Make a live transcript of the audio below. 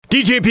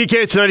DJ PK,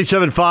 it's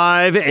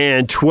 97.5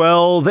 and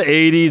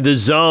 1280 The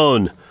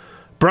Zone.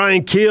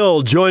 Bryan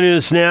Kehl joining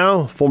us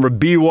now, former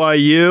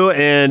BYU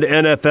and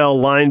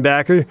NFL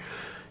linebacker.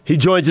 He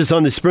joins us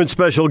on the Sprint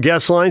Special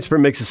Guest Line.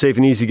 Sprint makes it safe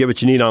and easy to get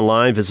what you need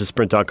online. Visit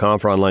sprint.com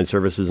for online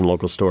services and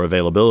local store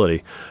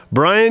availability.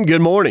 Bryan, good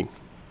morning.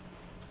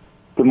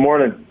 Good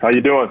morning. How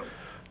you doing?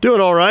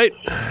 Doing all right.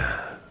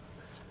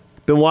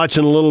 Been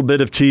watching a little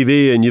bit of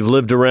TV, and you've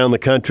lived around the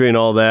country and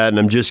all that, and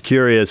I'm just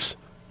curious,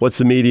 what's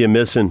the media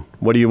missing?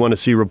 What do you want to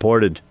see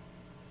reported?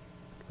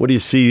 What do you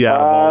see out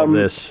of all of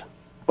this?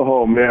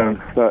 Oh man,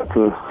 that's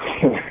we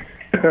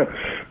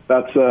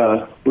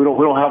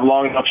don't have a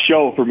long enough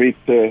show for me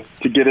to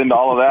get into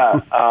all of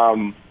that.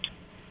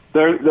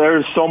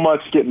 There's so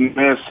much getting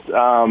missed.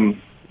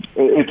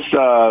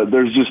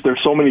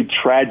 There's so many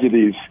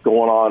tragedies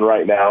going on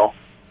right now,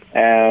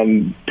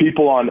 and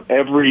people on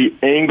every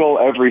angle,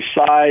 every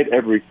side,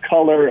 every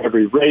color,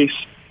 every race,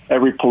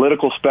 every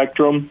political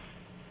spectrum.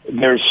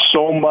 There's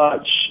so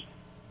much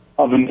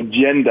of an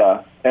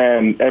agenda,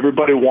 and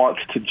everybody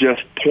wants to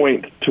just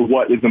point to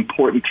what is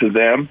important to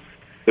them.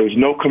 There's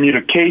no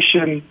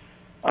communication.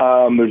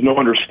 There's no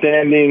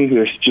understanding.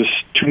 There's just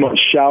too much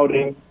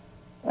shouting.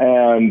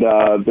 And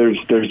there's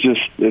just,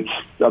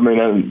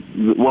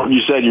 what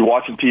you said, you're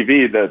watching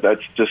TV,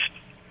 that's just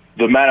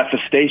the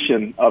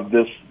manifestation of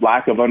this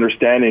lack of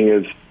understanding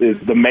is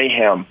the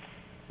mayhem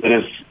that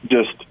is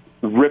just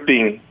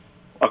ripping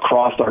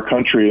across our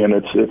country, and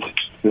it's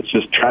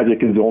just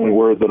tragic is the only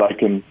word that I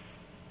can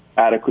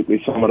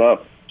adequately sum it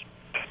up.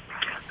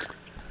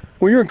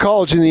 When you're in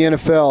college in the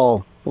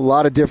NFL, a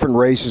lot of different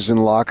races in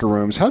locker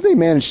rooms. How do they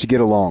manage to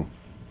get along?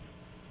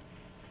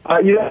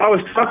 I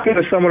was talking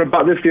to someone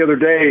about this the other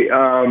day.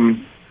 I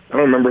don't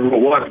remember who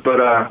it was,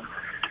 but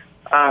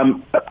I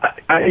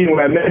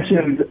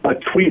mentioned a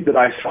tweet that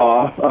I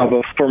saw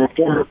from a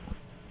former.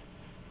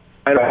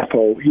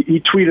 He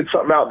tweeted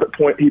something out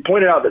he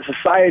pointed out that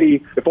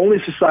society, if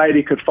only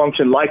society could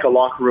function like a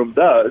locker room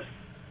does,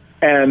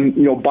 and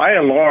by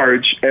and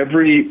large,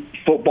 every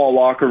football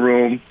locker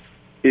room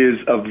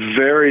is a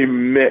very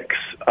mix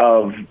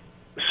of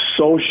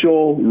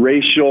social,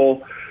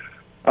 racial,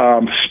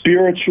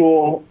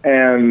 spiritual,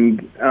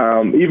 and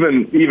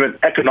even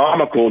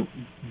economical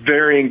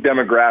varying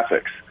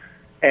demographics,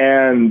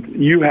 and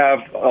you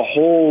have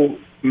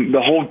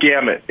the whole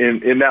gamut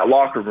in that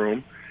locker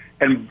room.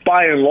 And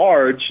by and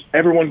large,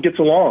 everyone gets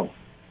along.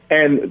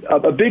 And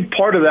a big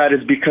part of that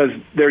is because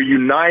they're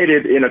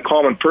united in a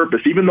common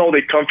purpose. Even though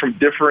they come from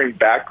differing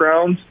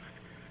backgrounds,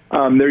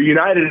 they're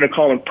united in a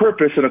common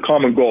purpose and a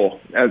common goal.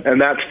 And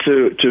that's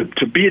to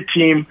be a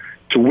team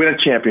to win a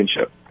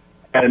championship.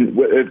 And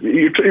this is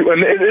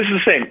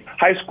the same.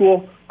 High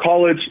school,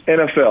 college,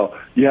 NFL.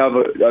 You have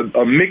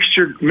a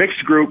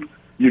mixed group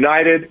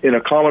united in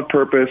a common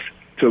purpose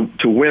to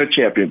win a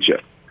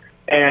championship.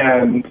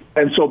 And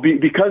so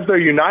because they're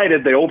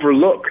united, they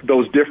overlook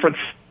those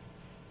differences.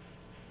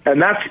 And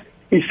that's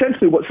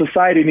essentially what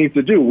society needs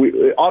to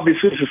do.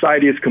 Obviously,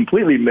 society is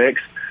completely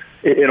mixed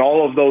in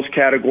all of those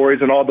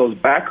categories and all those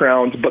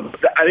backgrounds. But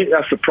I think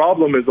that's the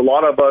problem is a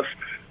lot of us,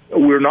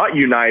 we're not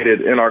united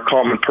in our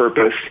common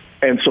purpose.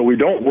 And so we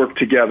don't work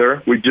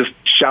together. We just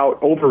shout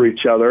over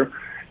each other.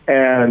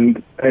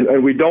 And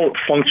we don't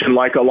function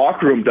like a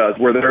locker room does,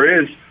 where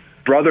there is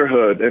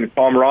brotherhood and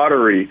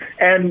camaraderie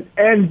and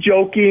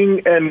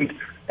joking and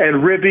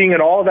ribbing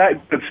and all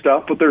that good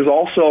stuff, but there's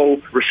also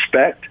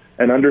respect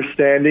and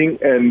understanding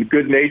and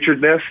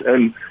good-naturedness,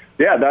 and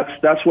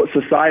that's what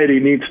society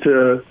needs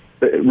to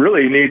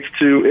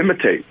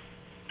imitate.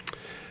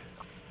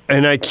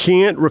 And I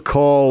can't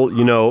recall,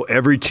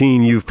 every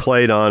team you've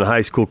played on,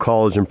 high school,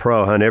 college, and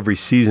pro, how every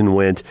season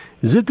went.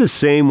 Is it the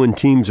same when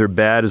teams are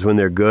bad as when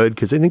they're good?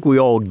 Because I think we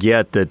all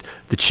get that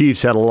the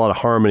Chiefs had a lot of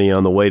harmony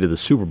on the way to the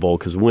Super Bowl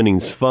because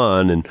winning's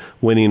fun and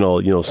winning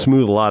will,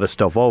 smooth a lot of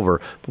stuff over.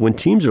 But when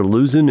teams are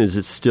losing, is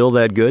it still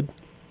that good?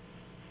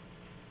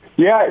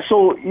 Yeah,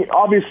 so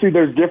obviously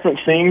there's different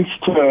things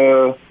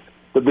that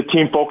the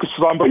team focuses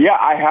on. But,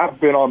 I have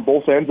been on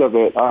both ends of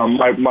it.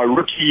 My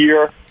rookie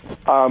year,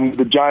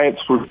 the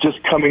Giants were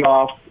just coming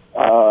off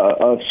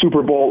a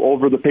Super Bowl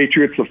over the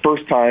Patriots the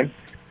first time.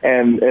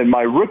 And in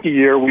my rookie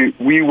year,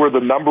 we were the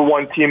number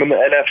one team in the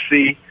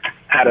NFC,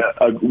 had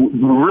a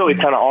really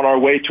kind of on our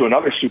way to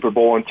another Super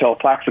Bowl until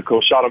Plaxico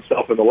shot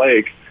himself in the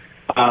leg.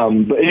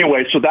 But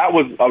anyway, so that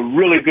was a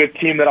really good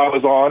team that I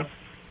was on.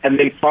 And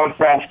then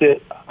contrast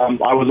it,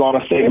 I was on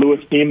a St.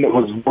 Louis team that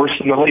was worse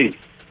in the league,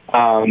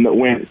 that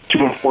went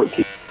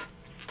 2-14.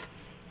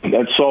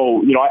 And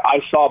so,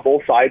 I saw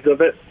both sides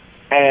of it.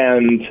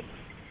 And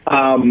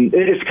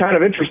it's kind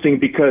of interesting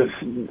because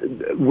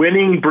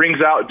winning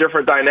brings out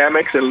different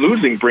dynamics and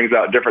losing brings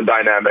out different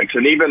dynamics.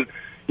 And even,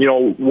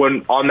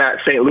 when on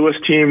that St. Louis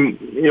team,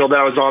 that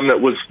I was on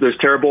that was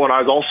terrible, and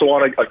I was also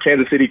on a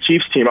Kansas City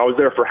Chiefs team. I was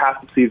there for half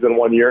the season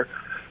one year.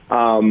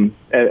 And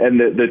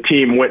the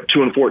team went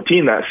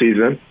 2-14 that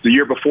season, the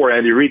year before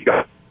Andy Reid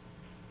got.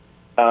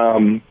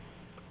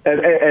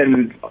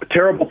 And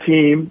terrible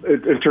team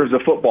in terms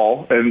of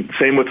football, and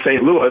same with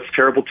St. Louis,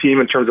 terrible team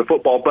in terms of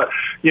football. But,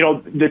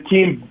 the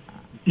team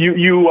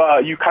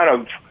you kind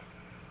of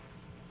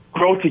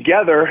grow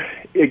together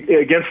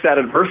against that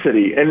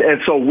adversity.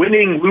 And so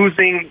winning,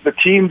 losing, the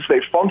teams,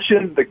 they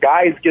function, the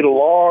guys get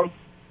along,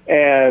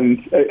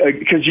 and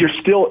because you're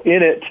still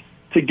in it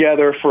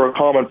together for a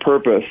common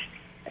purpose.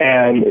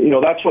 And,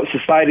 that's what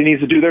society needs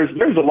to do.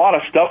 There's a lot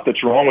of stuff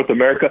that's wrong with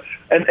America.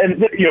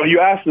 And you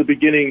asked at the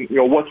beginning,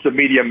 what's the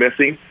media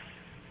missing?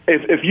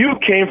 If you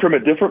came from a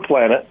different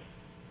planet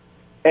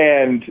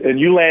and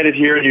you landed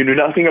here and you knew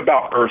nothing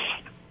about Earth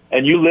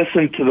and you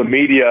listened to the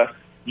media,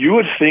 you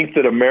would think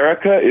that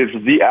America is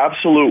the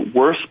absolute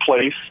worst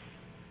place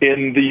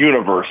in the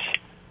universe,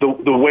 the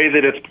way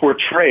that it's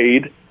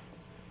portrayed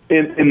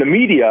in the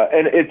media.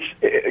 And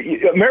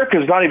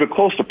America is not even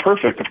close to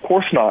perfect, of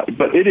course not,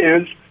 but it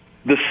is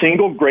the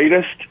single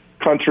greatest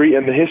country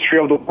in the history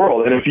of the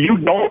world. And if you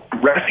don't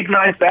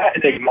recognize that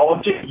and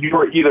acknowledge it, you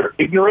are either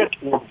ignorant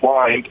or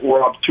blind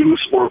or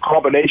obtuse or a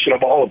combination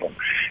of all of them.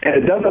 And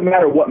it doesn't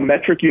matter what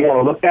metric you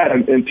want to look at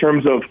in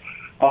terms of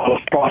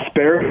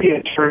prosperity,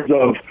 in terms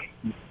of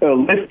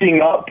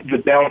lifting up the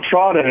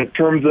downtrodden, in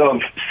terms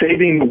of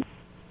saving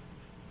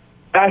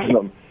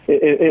them,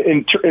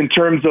 in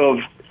terms of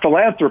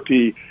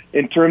philanthropy,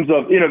 in terms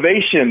of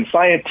innovation,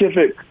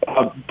 scientific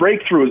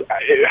breakthroughs,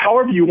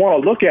 however you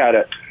want to look at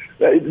it.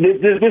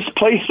 This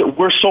place that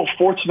we're so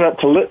fortunate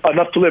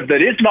enough to live,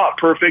 that is not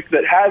perfect,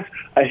 that has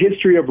a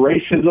history of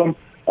racism,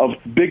 of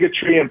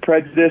bigotry and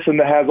prejudice, and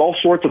that has all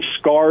sorts of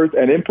scars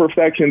and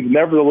imperfections,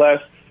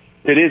 nevertheless,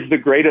 it is the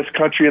greatest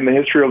country in the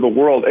history of the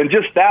world. And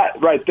just that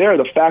right there,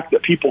 the fact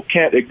that people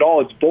can't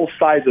acknowledge both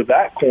sides of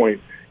that coin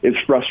is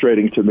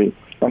frustrating to me.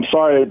 I'm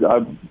sorry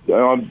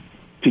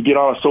to get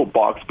on a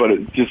soapbox, but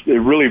it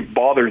really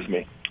bothers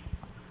me.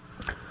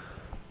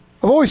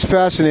 I'm always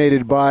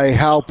fascinated by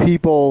how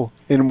people,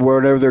 in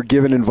whatever their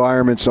given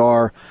environments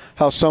are,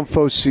 how some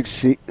folks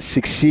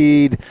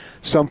succeed,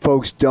 some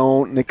folks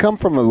don't. And they come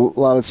from a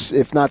lot of,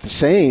 if not the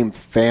same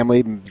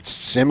family,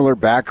 similar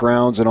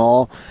backgrounds and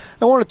all.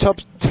 I want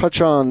to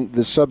touch on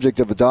the subject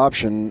of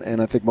adoption, and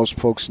I think most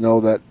folks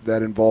know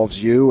that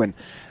involves you. And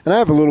I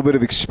have a little bit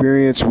of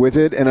experience with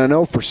it, and I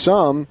know for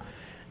some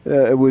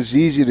it was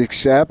easy to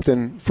accept,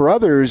 and for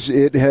others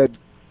it had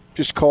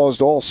just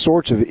caused all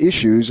sorts of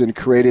issues and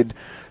created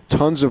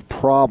tons of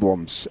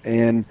problems.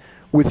 And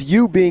with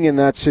you being in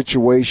that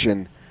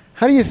situation,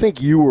 how do you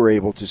think you were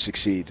able to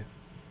succeed?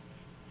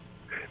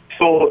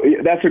 So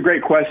that's a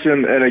great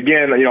question, and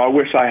again, I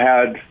wish I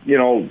had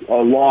a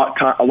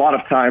lot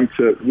of time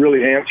to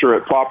really answer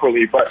it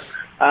properly. But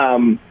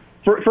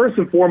first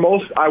and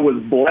foremost, I was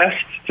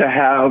blessed to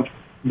have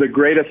the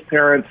greatest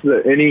parents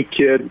that any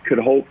kid could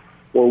hope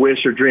or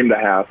wish or dream to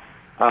have.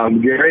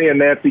 Gary and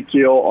Nancy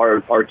Kehl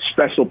are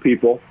special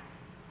people,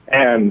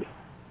 and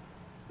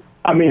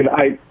I mean,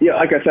 like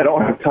I said, I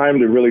don't have time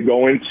to really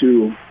go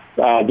into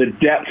the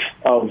depth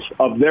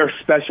of their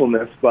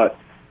specialness, but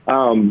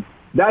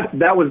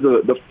that was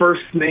the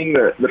first thing,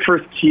 the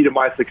first key to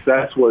my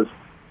success was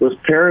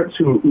parents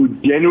who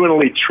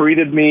genuinely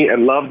treated me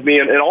and loved me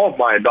and all of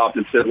my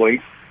adopted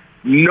siblings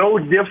no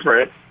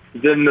different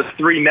than the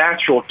three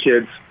natural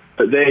kids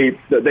that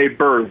they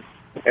birthed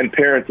and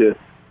parented.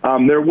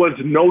 There was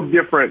no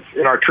difference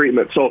in our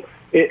treatment. So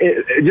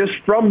it just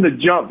from the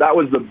jump, that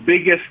was the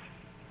biggest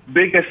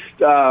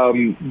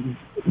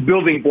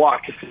building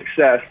block to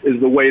success, is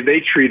the way they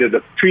treated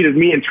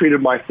me and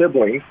treated my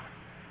siblings.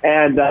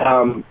 And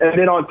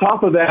then on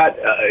top of that,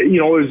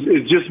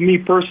 it's just me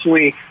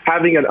personally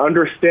having an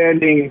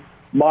understanding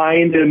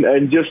mind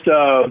and just just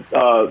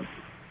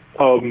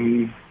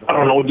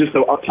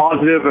a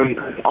positive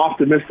and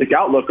optimistic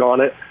outlook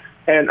on it.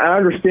 And I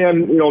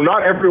understand,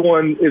 not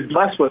everyone is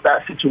blessed with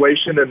that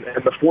situation and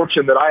the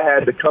fortune that I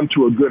had to come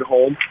to a good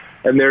home.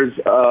 And there's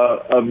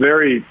a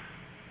very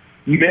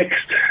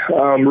mixed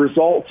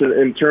results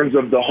in terms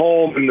of the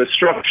home and the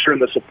structure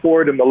and the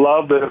support and the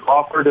love that is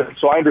offered. And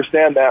so I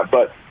understand that.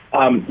 But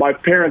my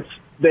parents,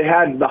 they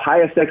had the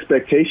highest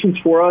expectations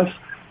for us,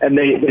 and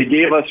they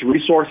gave us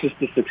resources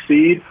to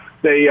succeed.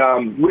 They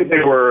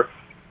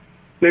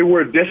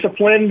were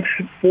disciplined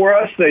for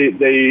us.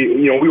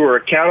 We were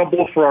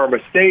accountable for our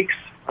mistakes.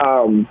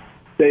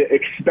 They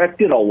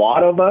expected a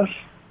lot of us,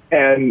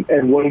 and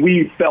when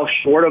we fell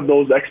short of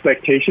those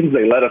expectations,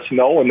 they let us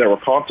know, and there were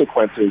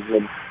consequences.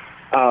 And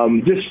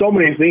just so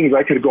many things.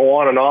 I could go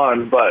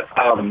on, but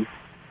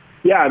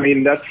yeah, I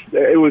mean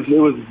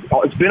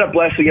it's been a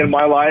blessing in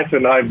my life,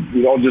 and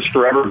I'm just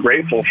forever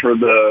grateful for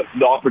the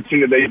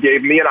opportunity they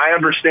gave me. And I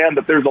understand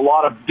that there's a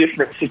lot of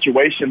different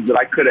situations that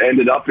I could have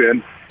ended up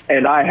in.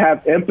 And I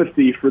have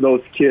empathy for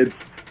those kids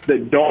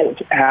that don't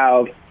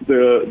have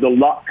the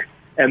luck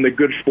and the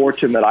good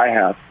fortune that I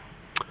have.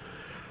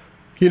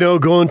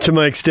 Going to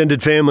my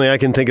extended family, I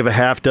can think of a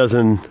half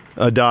dozen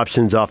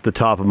adoptions off the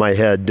top of my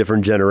head,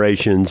 different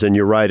generations. And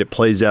you're right, it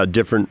plays out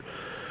different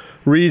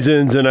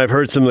reasons. And I've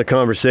heard some of the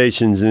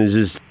conversations, and it's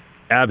just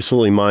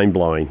absolutely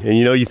mind-blowing. And,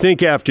 you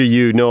think after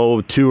you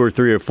know 2 or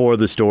 3 or 4 of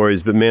the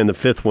stories, but, man, the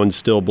 5th one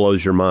still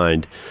blows your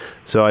mind.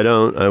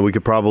 So we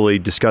could probably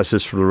discuss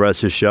this for the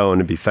rest of the show, and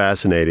it'd be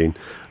fascinating.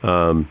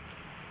 But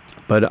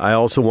But I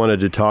also wanted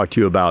to talk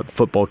to you about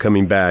football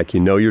coming back. You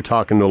know, you're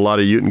talking to a lot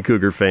of Ute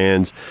Cougar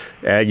fans,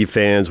 Aggie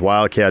fans,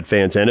 Wildcat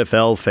fans,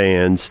 NFL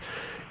fans.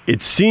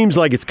 It seems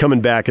like it's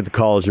coming back at the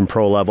college and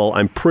pro level.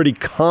 I'm pretty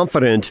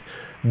confident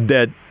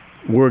that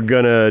we're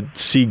going to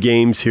see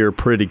games here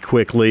pretty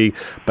quickly,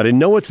 but I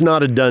know it's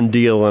not a done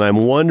deal, and I'm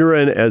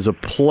wondering as a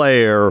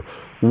player,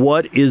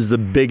 what is the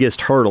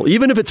biggest hurdle?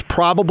 Even if it's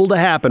probable to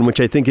happen, which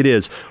I think it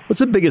is,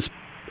 what's the biggest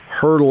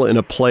hurdle in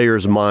a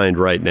player's mind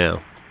right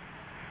now?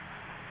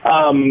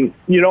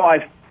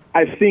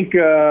 I think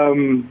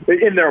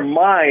in their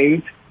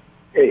mind,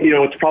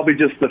 it's probably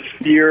just the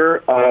fear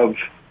of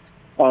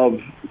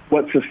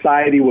what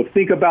society will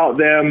think about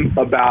them,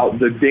 about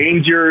the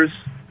dangers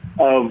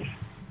of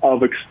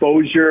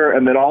exposure,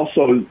 and then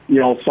also,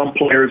 some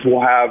players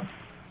will have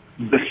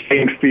the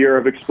same fear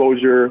of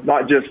exposure,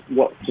 not just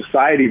what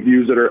society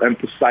views it and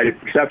society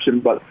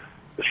perception, but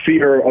the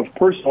fear of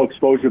personal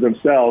exposure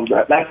themselves.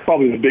 That's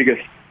probably the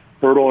biggest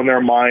hurdle in their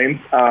minds.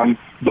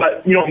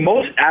 But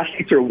most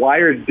athletes are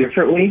wired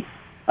differently.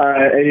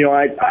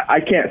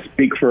 I can't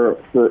speak for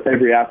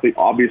every athlete,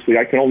 obviously.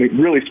 I can only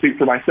really speak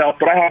for myself,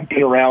 but I have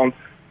been around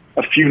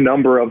a few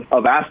number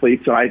of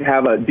athletes, and I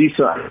have a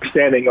decent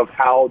understanding of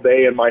how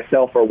they and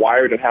myself are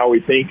wired and how we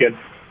think. And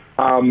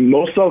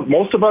most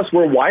of us,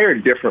 we're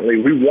wired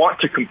differently. We want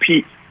to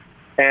compete,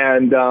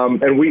 and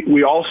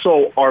we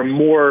also are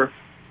more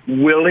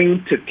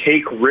willing to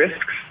take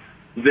risks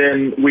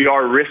than we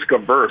are risk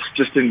averse,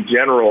 just in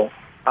general,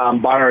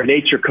 by our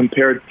nature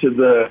compared to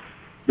the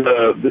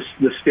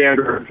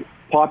standard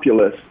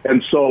populace.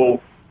 And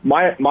so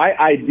my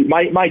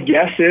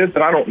guess is,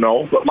 and I don't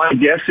know, but my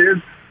guess is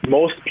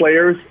most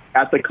players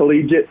at the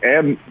collegiate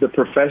and the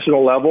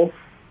professional level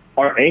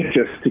are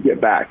anxious to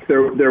get back.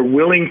 They're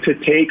willing to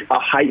take a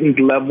heightened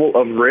level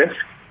of risk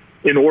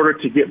in order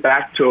to get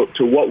back to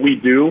what we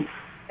do.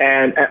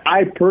 And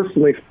I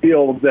personally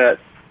feel that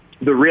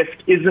the risk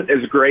isn't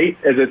as great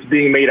as it's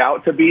being made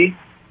out to be.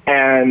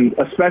 And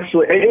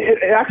especially,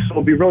 it actually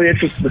will be really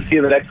interesting to see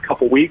in the next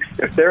couple of weeks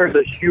if there is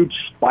a huge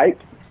spike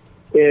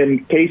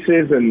in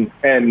cases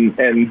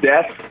and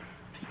deaths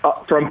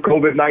from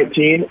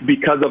COVID-19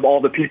 because of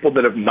all the people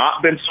that have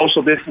not been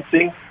social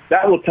distancing.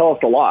 That will tell us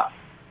a lot.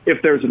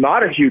 If there's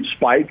not a huge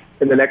spike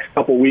in the next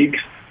couple of weeks,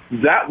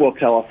 that will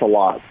tell us a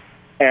lot.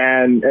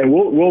 And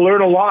we'll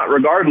learn a lot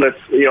regardless,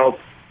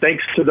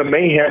 thanks to the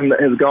mayhem that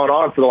has gone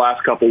on for the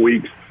last couple of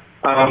weeks.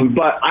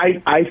 But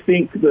I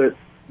think that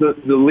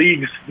the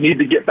leagues need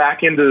to get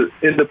back into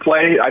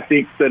play. I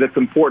think that it's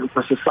important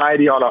for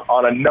society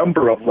on a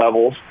number of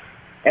levels.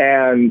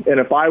 And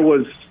if I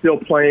was still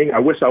playing, I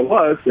wish I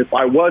was. If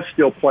I was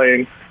still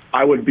playing,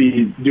 I would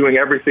be doing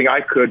everything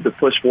I could to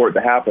push for it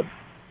to happen.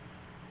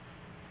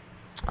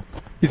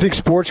 You think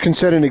sports can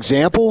set an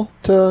example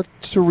to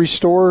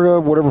restore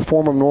whatever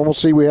form of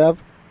normalcy we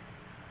have?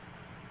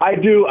 I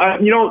do.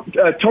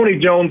 Tony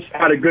Jones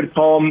had a good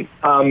column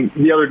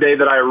the other day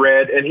that I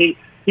read, and he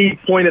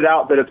pointed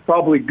out that it's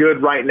probably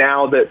good right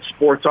now that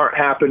sports aren't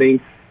happening.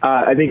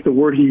 I think the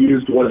word he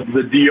used was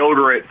the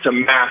deodorant to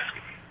mask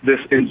this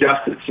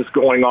injustice that's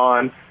going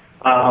on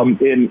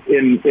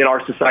in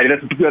our society.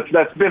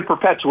 That's been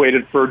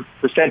perpetuated for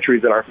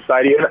centuries in our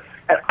society,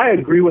 and I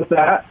agree with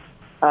that.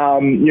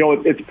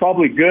 It's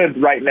probably good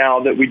right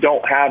now that we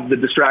don't have the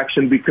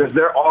distraction because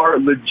there are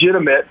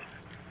legitimate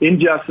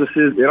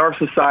injustices in our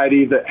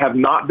society that have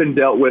not been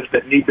dealt with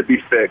that need to be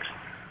fixed.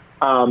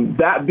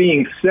 That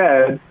being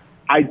said,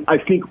 I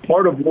think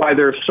part of why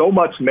there's so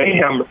much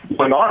mayhem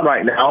going on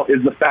right now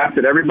is the fact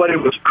that everybody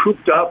was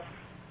cooped up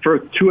for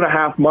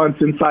 2.5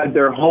 months inside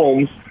their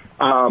homes.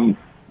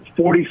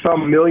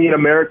 40-some million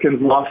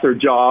Americans lost their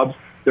jobs.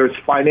 There's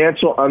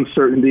financial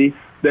uncertainty.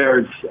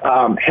 There's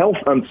health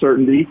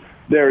uncertainty.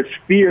 There's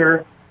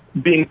fear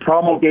being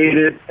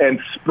promulgated and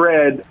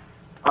spread,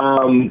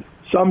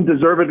 some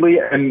deservedly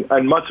and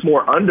much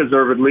more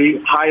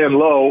undeservedly, high and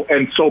low.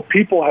 And so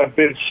people have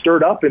been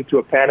stirred up into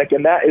a panic,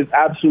 and that is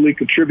absolutely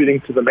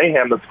contributing to the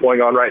mayhem that's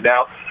going on right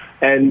now.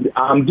 And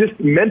just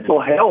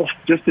mental health,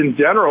 just in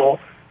general,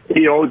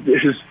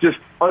 is just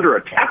under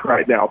attack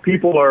right now.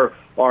 People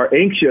are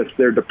anxious.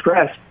 They're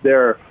depressed.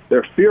 They're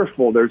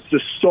fearful. There's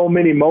just so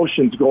many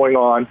emotions going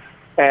on.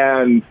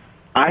 And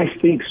I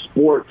think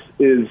sports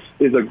is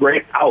a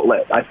great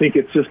outlet. I think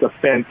it's just a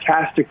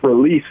fantastic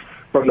release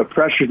from the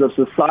pressures of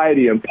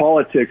society and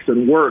politics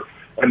and work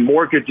and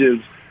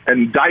mortgages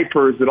and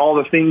diapers and all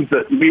the things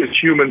that we as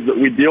humans that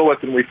we deal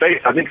with and we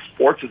face. I think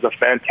sports is a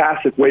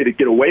fantastic way to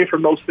get away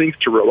from those things,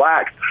 to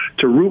relax,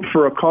 to root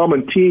for a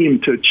common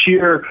team, to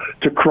cheer,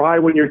 to cry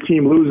when your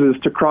team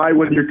loses, to cry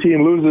when your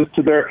team loses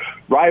to their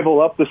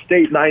rival up the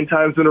state 9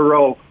 times in a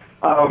row.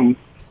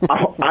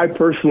 I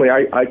personally,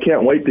 I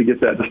can't wait to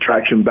get that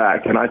distraction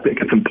back, and I think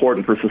it's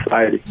important for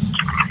society.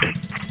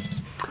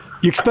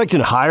 You expecting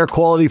higher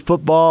quality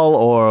football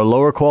or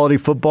lower quality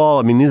football?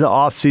 I mean, these are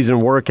off-season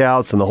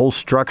workouts and the whole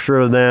structure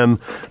of them,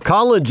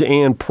 college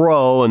and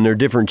pro, and their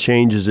different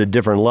changes at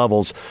different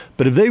levels.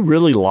 But have they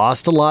really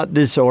lost a lot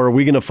this, or are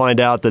we going to find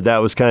out that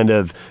was kind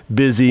of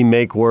busy,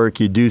 make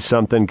work, you do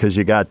something because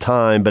you got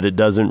time, but it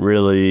doesn't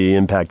really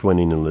impact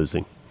winning and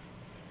losing?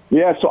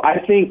 Yeah, so I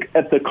think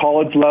at the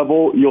college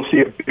level, you'll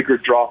see a bigger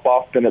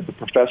drop-off than at the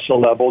professional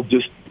level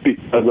just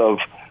because of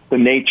the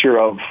nature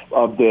of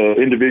the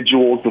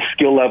individuals, the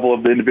skill level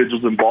of the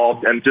individuals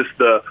involved, and just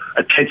the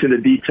attention to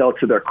detail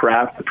to their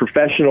craft. The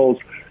professionals,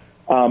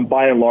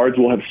 by and large,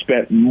 will have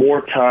spent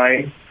more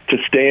time to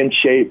stay in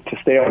shape, to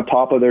stay on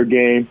top of their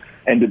game,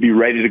 and to be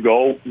ready to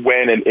go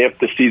when and if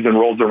the season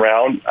rolls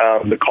around.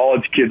 The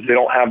college kids, they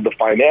don't have the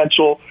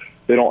financial,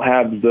 they don't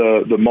have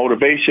the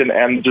motivation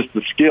and just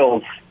the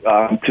skills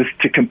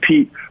to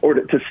compete or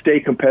to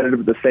stay competitive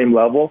at the same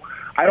level.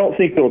 I don't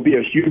think there will be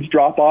a huge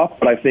drop-off,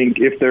 but I think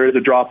if there is a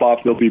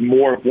drop-off, there'll be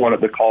more of one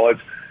at the college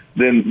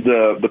than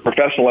the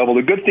professional level.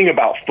 The good thing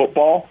about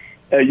football,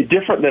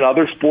 different than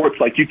other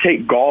sports, like you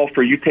take golf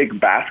or you take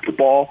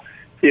basketball,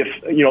 if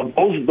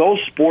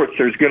those sports,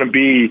 there's going to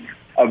be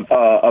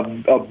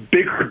a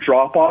bigger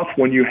drop-off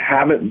when you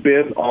haven't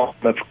been on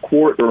the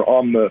court or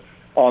on the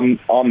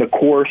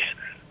course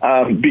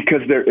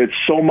because it's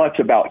so much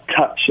about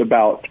touch,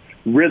 about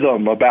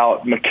rhythm,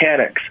 about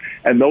mechanics,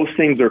 and those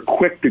things are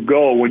quick to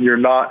go when you're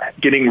not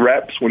getting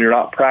reps, when you're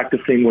not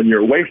practicing, when you're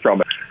away from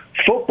it.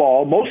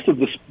 Football, most of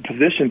the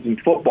positions in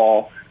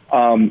football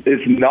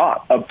is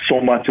not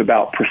so much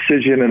about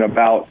precision and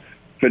about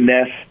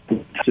finesse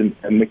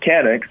and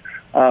mechanics.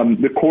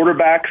 The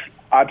quarterbacks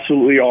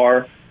absolutely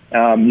are,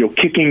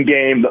 kicking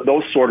game,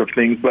 those sort of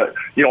things, but,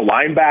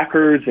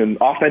 linebackers and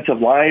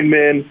offensive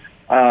linemen,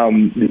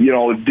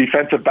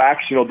 defensive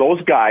backs,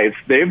 those guys,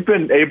 they've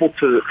been able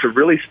to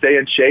really stay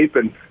in shape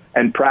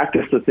and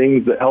practice the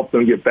things that help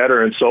them get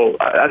better. And so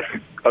that's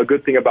a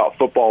good thing about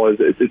football is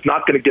it's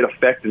not going to get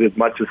affected as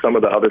much as some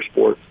of the other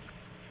sports.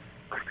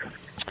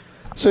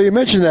 So you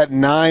mentioned that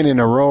 9 in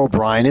a row,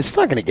 Brian. It's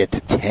not going to get to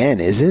 10,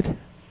 is it?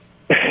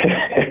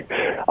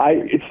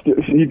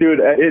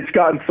 It's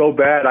gotten so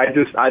bad. I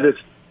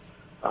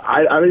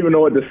don't even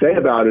know what to say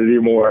about it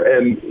anymore.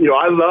 And,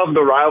 I love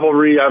the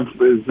rivalry.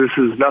 This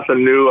is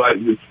nothing new.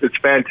 It's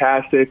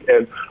fantastic.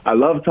 And I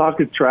love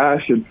talking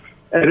trash. And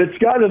it's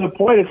gotten to the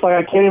point, it's like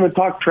I can't even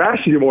talk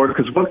trash anymore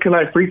because what can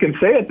I freaking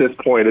say at this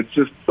point? It's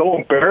just so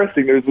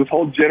embarrassing. There's this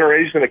whole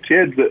generation of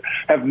kids that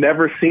have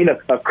never seen a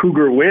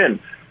Cougar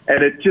win.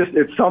 And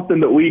it's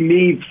something that we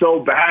need so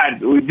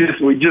bad. We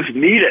just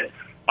need it.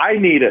 I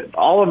need it.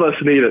 All of us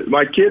need it.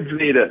 My kids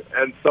need it.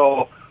 And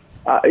so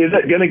is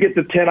it going to get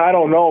to 10? I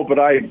don't know, but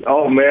I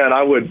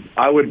would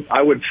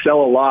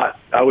sell a lot.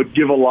 I would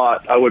give a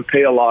lot. I would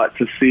pay a lot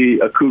to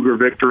see a Cougar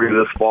victory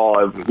this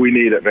fall. We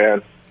need it,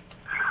 man.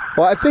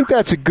 Well, I think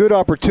that's a good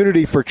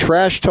opportunity for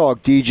trash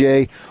talk,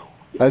 DJ.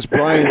 As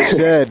Brian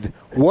said,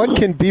 what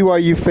can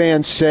BYU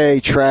fans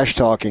say trash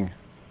talking?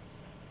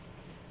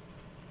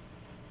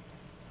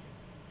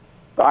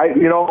 That's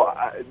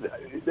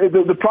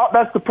the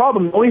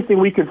problem. The only thing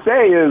we can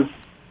say is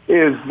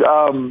in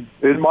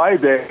my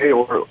day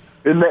or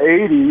in the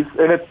 80s,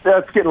 and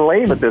that's getting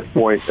lame at this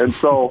point. And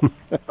so,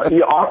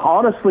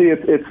 honestly,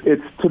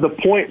 it's to the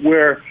point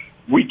where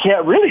we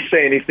can't really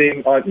say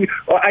anything.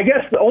 I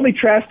guess the only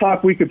trash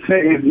talk we could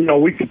say is,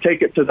 we could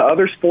take it to the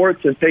other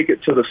sports and take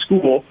it to the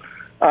school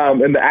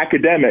and the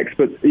academics,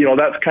 but,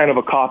 that's kind of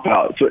a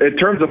cop-out. So in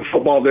terms of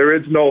football,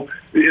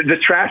 the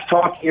trash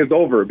talking is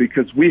over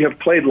because we have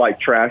played like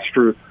trash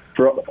for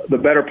the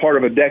better part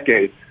of a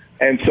decade.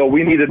 And so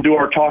we need to do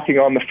our talking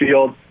on the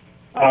field.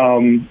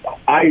 I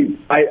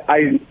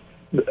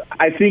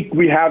think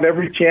we have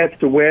every chance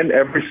to win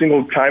every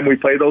single time we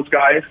play those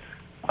guys.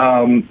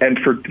 And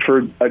for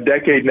a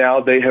decade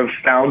now, they have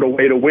found a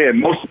way to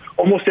win.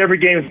 Almost every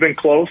game has been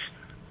close.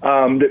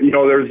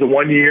 There's the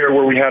one year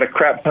where we had a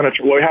crap ton of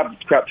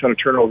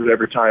turnovers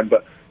every time,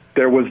 but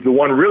there was the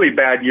one really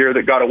bad year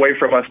that got away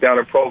from us down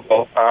in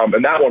Provo,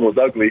 and that one was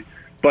ugly.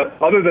 But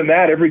other than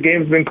that, every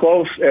game's been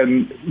close,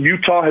 and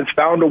Utah has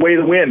found a way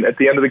to win at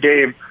the end of the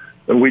game,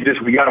 and we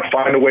got to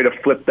find a way to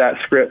flip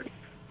that script.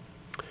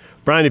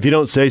 Brian, if you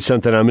don't say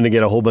something, I'm going to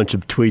get a whole bunch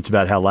of tweets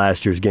about how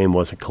last year's game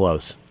wasn't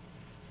close.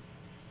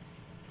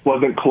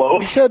 Wasn't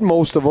close? He said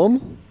most of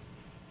them.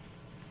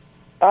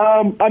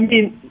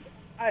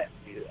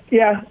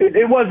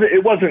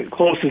 It wasn't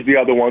close as the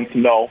other ones,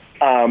 no.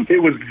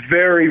 It was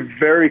very,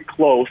 very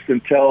close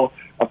until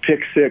a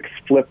pick six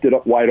flipped it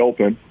up wide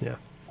open. Yeah.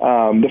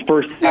 The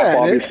first half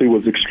obviously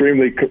was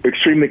extremely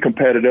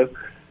competitive.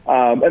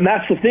 And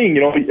that's the thing,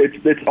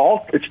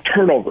 it's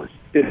turnovers.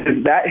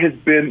 That has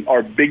been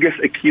our biggest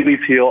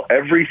Achilles heel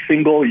every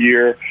single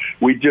year.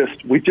 We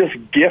just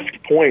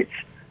gift points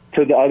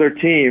to the other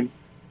team,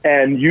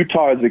 and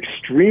Utah is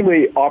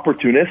extremely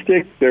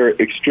opportunistic. They're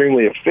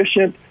extremely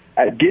efficient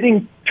at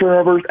getting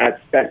turnovers, at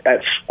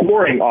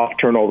scoring off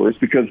turnovers,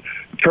 because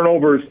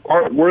turnovers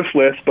aren't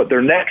worthless, but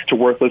they're next to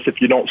worthless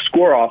if you don't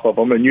score off of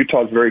them, and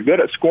Utah's very good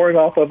at scoring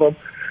off of them.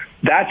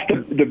 That's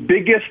the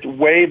biggest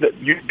way that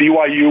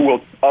BYU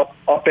will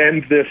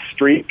upend this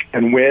streak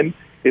and win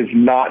is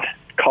not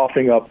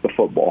coughing up the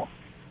football.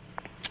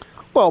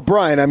 Well,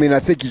 Brian, I mean, I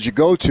think you should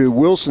go to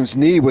Wilson's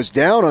knee was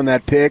down on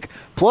that pick.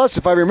 Plus,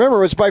 if I remember,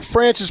 it was by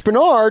Francis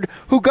Bernard,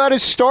 who got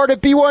his start at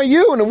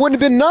BYU, and it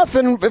wouldn't have been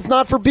nothing if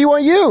not for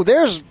BYU.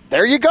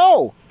 There you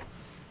go.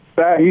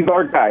 He's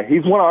our guy.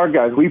 He's one of our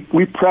guys. We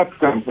prepped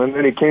him, and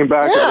then he came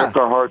back and ripped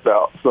our hearts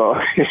out. So,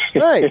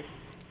 right.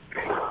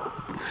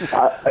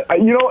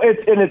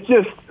 It's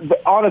just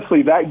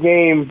honestly that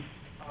game.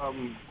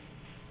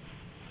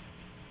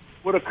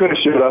 Woulda, coulda,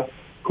 shoulda.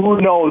 Who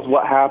knows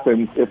what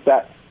happens if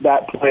that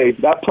play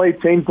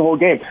changed the whole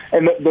game?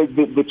 And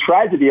the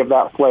tragedy of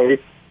that play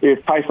is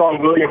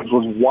Tyson Williams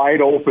was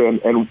wide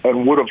open and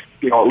would have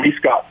at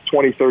least got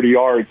 20, 30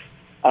 yards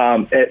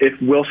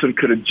if Wilson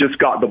could have just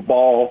got the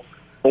ball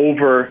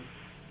over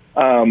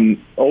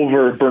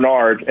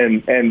Bernard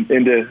and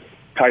into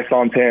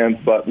Tyson's hands.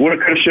 But woulda,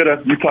 coulda,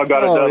 shoulda. Utah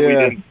got it done. Yeah. We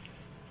didn't.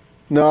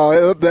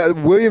 No,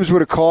 Williams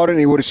would have caught it and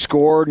he would have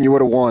scored and you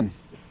would have won.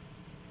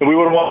 We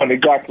would have won,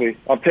 exactly.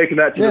 I'm taking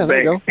that to the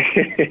bank.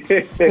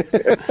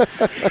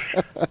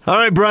 All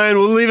right, Brian,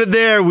 we'll leave it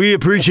there. We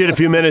appreciate a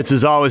few minutes,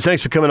 as always.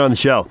 Thanks for coming on the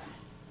show.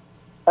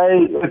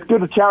 Hey, it's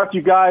good to chat with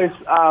you guys.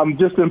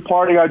 Just in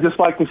parting, I'd just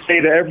like to say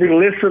to every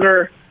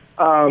listener,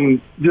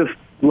 just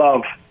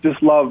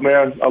love,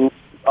 man.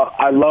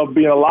 I love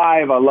being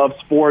alive. I love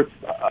sports.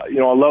 I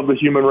love the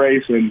human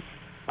race, and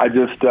I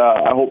just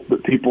I hope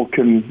that people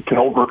can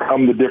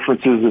overcome the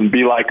differences and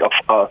be like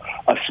a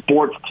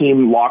sports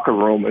team locker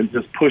room and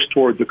just push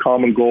towards the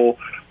common goal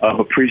of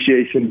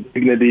appreciation,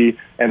 dignity,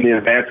 and the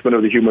advancement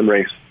of the human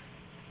race.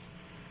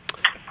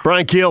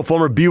 Bryan Kehl,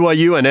 former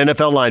BYU and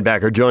NFL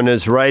linebacker, joining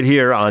us right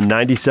here on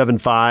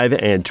 97.5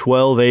 and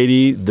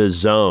 1280 The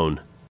Zone.